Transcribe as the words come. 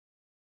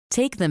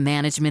Take the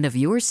management of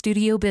your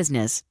studio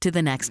business to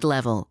the next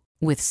level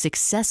with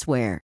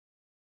SuccessWare.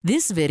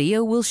 This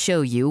video will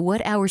show you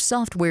what our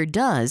software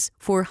does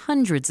for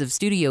hundreds of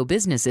studio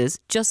businesses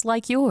just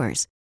like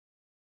yours.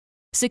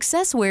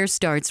 SuccessWare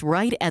starts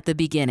right at the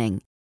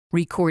beginning,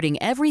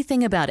 recording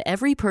everything about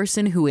every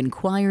person who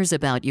inquires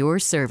about your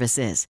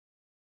services.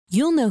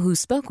 You'll know who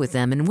spoke with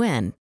them and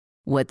when,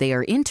 what they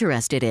are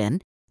interested in,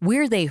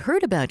 where they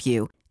heard about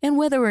you, and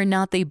whether or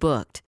not they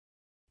booked.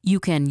 You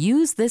can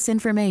use this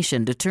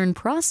information to turn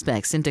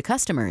prospects into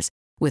customers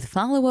with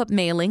follow-up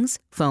mailings,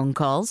 phone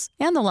calls,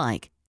 and the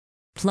like.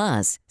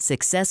 Plus,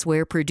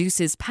 SuccessWare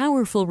produces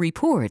powerful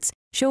reports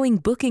showing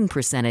booking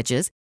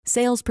percentages,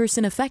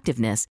 salesperson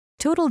effectiveness,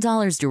 total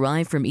dollars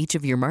derived from each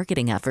of your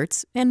marketing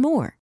efforts, and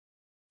more.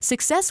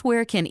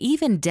 SuccessWare can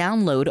even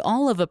download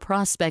all of a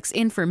prospect's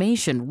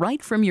information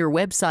right from your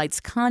website's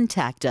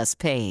Contact Us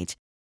page.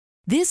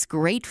 This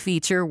great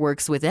feature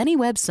works with any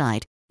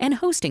website and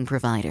hosting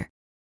provider.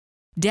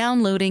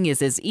 Downloading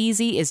is as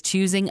easy as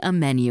choosing a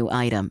menu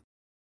item.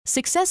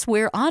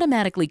 SuccessWare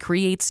automatically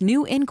creates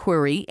new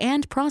inquiry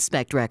and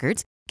prospect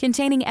records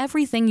containing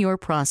everything your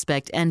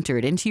prospect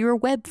entered into your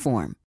web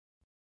form.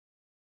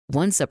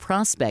 Once a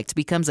prospect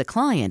becomes a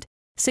client,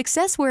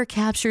 SuccessWare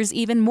captures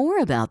even more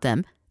about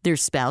them, their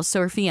spouse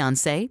or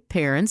fiancé,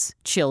 parents,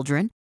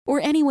 children, or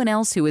anyone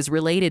else who is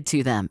related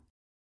to them.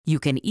 You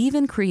can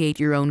even create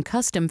your own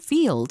custom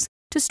fields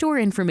to store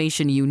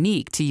information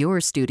unique to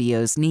your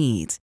studio's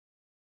needs.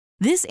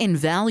 This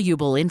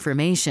invaluable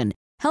information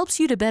helps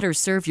you to better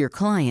serve your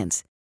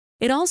clients.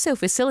 It also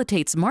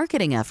facilitates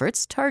marketing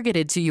efforts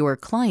targeted to your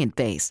client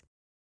base.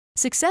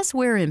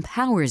 SuccessWare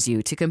empowers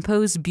you to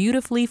compose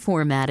beautifully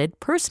formatted,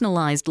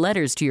 personalized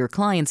letters to your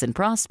clients and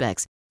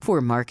prospects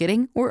for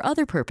marketing or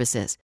other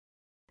purposes.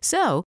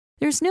 So,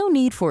 there's no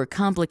need for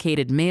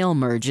complicated mail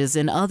merges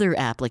and other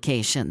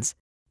applications.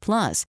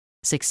 Plus,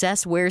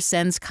 SuccessWare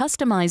sends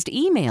customized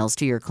emails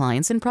to your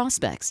clients and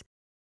prospects.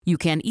 You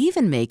can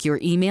even make your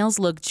emails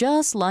look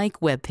just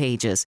like web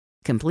pages,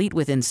 complete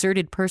with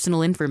inserted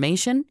personal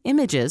information,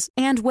 images,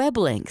 and web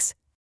links.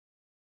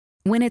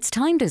 When it's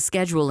time to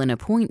schedule an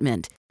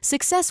appointment,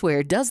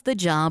 SuccessWare does the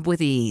job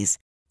with ease.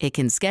 It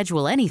can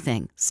schedule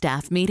anything: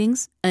 staff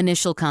meetings,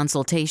 initial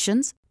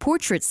consultations,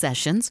 portrait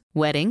sessions,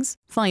 weddings,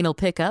 final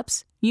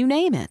pickups, you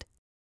name it.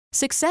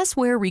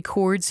 SuccessWare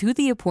records who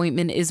the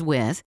appointment is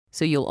with,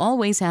 so you'll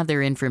always have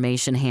their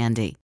information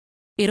handy.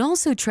 It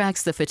also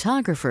tracks the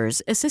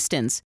photographers,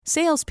 assistants,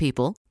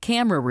 salespeople,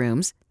 camera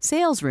rooms,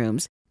 sales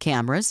rooms,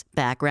 cameras,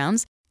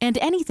 backgrounds, and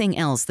anything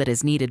else that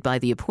is needed by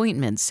the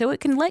appointment, so it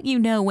can let you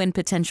know when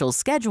potential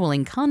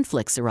scheduling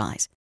conflicts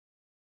arise.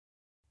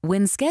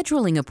 When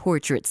scheduling a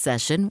portrait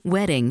session,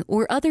 wedding,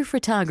 or other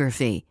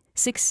photography,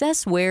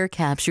 SuccessWare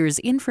captures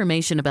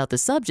information about the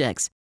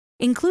subjects,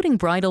 including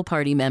bridal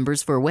party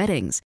members for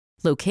weddings,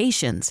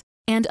 locations,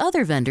 and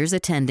other vendors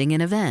attending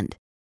an event.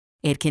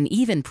 It can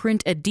even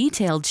print a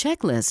detailed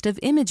checklist of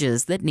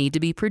images that need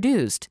to be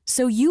produced,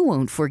 so you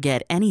won't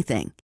forget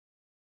anything.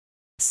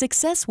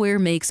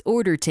 SuccessWare makes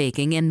order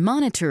taking and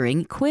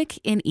monitoring quick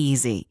and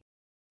easy.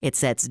 It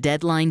sets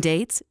deadline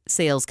dates,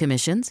 sales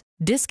commissions,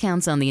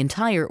 discounts on the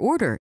entire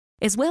order,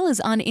 as well as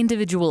on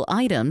individual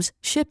items,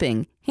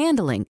 shipping,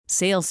 handling,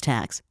 sales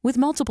tax, with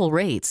multiple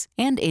rates,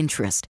 and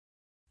interest.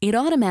 It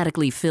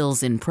automatically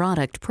fills in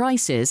product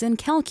prices and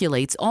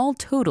calculates all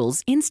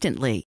totals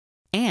instantly.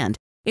 And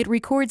it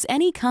records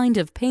any kind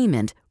of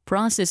payment,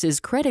 processes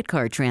credit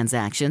card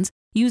transactions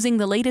using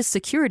the latest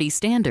security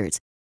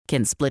standards,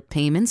 can split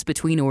payments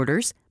between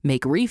orders,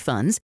 make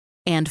refunds,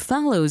 and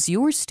follows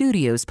your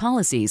studio's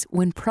policies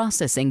when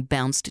processing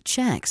bounced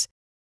checks.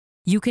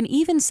 You can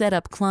even set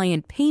up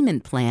client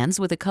payment plans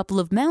with a couple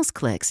of mouse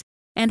clicks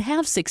and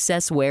have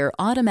SuccessWare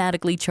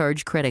automatically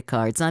charge credit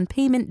cards on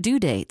payment due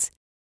dates.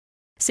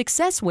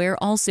 SuccessWare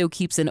also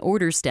keeps an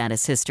order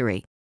status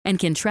history and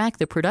can track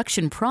the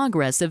production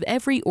progress of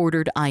every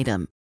ordered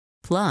item.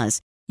 Plus,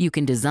 you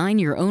can design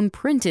your own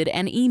printed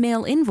and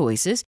email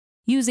invoices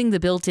using the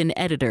built-in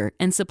editor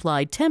and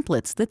supplied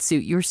templates that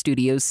suit your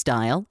studio's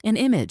style and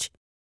image.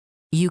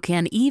 You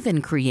can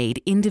even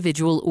create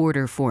individual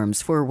order forms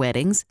for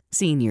weddings,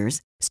 seniors,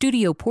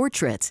 studio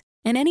portraits,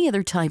 and any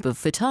other type of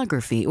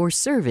photography or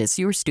service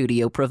your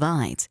studio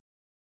provides.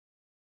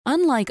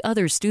 Unlike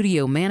other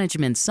studio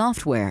management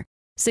software,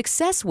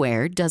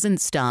 SuccessWare doesn't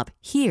stop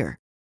here.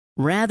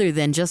 Rather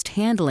than just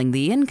handling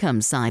the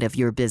income side of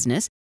your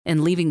business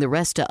and leaving the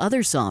rest to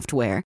other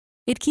software,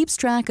 it keeps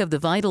track of the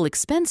vital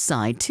expense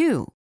side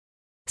too.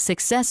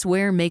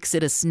 SuccessWare makes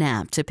it a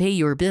snap to pay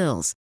your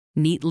bills,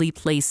 neatly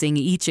placing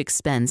each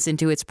expense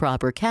into its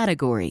proper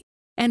category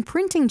and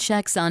printing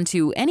checks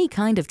onto any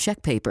kind of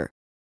check paper.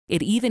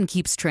 It even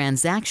keeps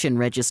transaction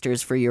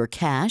registers for your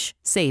cash,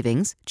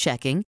 savings,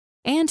 checking,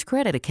 and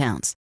credit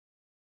accounts.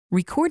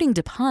 Recording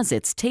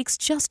deposits takes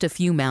just a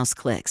few mouse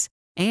clicks,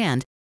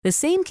 and the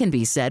same can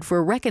be said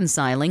for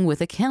reconciling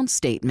with account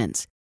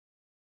statements.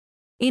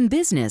 In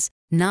business,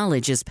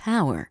 knowledge is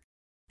power.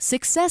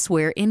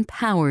 SuccessWare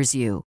empowers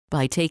you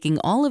by taking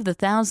all of the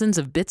thousands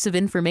of bits of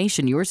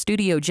information your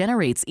studio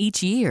generates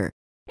each year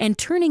and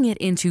turning it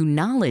into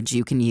knowledge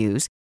you can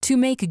use to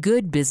make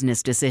good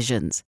business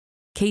decisions.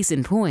 Case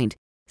in point,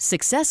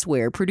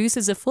 SuccessWare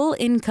produces a full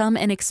income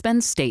and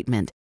expense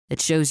statement that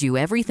shows you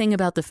everything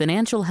about the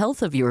financial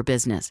health of your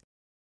business.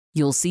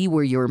 You'll see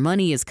where your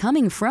money is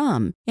coming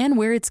from and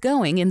where it's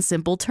going in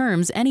simple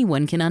terms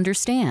anyone can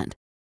understand.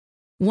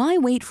 Why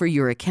wait for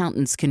your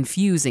accountant's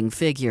confusing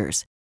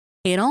figures?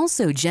 It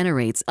also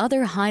generates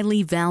other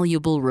highly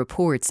valuable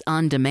reports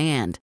on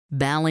demand: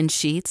 balance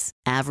sheets,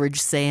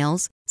 average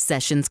sales,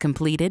 sessions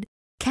completed,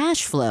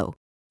 cash flow,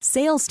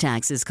 sales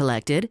taxes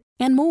collected,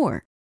 and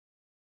more.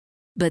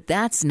 But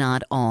that's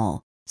not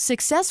all.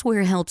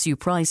 SuccessWare helps you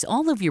price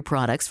all of your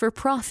products for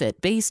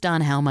profit based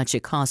on how much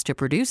it costs to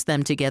produce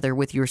them together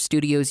with your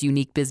studio's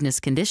unique business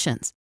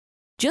conditions.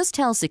 Just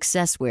tell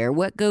SuccessWare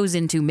what goes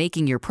into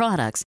making your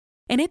products,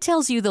 and it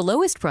tells you the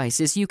lowest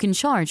prices you can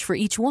charge for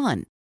each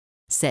one.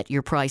 Set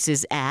your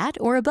prices at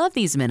or above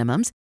these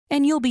minimums,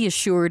 and you'll be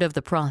assured of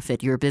the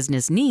profit your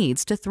business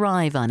needs to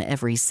thrive on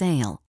every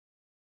sale.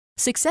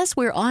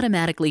 SuccessWare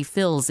automatically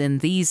fills in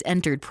these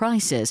entered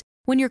prices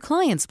when your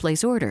clients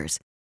place orders.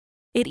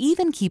 It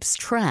even keeps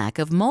track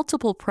of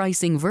multiple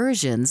pricing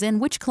versions and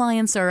which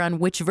clients are on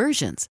which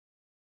versions.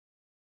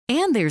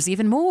 And there's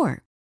even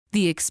more.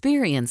 The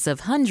experience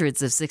of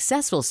hundreds of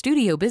successful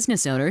studio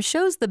business owners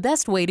shows the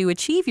best way to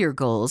achieve your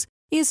goals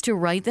is to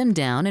write them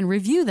down and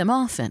review them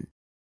often.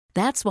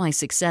 That's why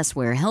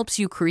SuccessWare helps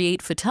you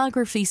create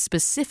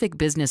photography-specific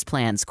business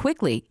plans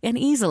quickly and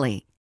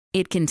easily.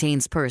 It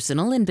contains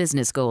personal and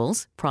business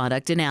goals,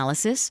 product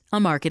analysis, a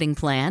marketing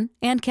plan,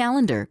 and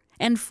calendar,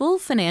 and full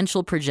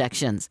financial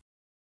projections.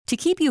 To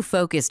keep you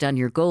focused on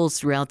your goals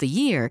throughout the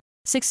year,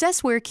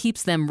 SuccessWare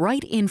keeps them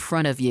right in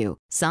front of you,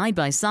 side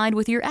by side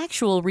with your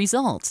actual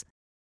results.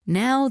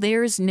 Now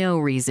there's no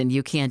reason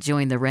you can't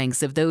join the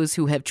ranks of those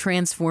who have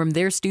transformed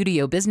their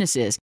studio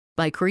businesses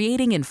by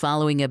creating and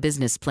following a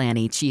business plan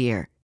each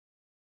year.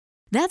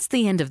 That's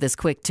the end of this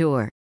quick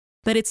tour,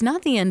 but it's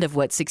not the end of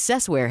what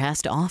SuccessWare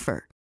has to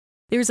offer.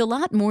 There's a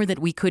lot more that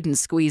we couldn't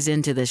squeeze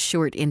into this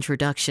short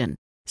introduction,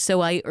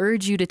 so I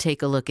urge you to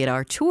take a look at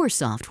our tour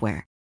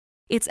software.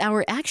 It's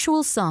our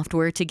actual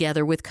software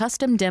together with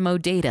custom demo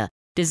data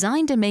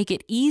designed to make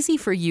it easy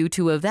for you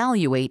to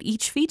evaluate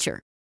each feature.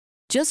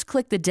 Just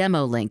click the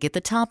demo link at the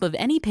top of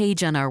any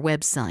page on our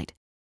website.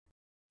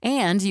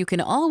 And you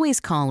can always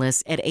call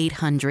us at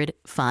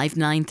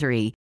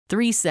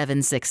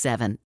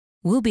 800-593-3767.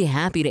 We'll be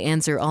happy to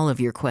answer all of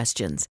your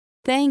questions.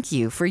 Thank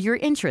you for your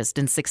interest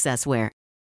in SuccessWare.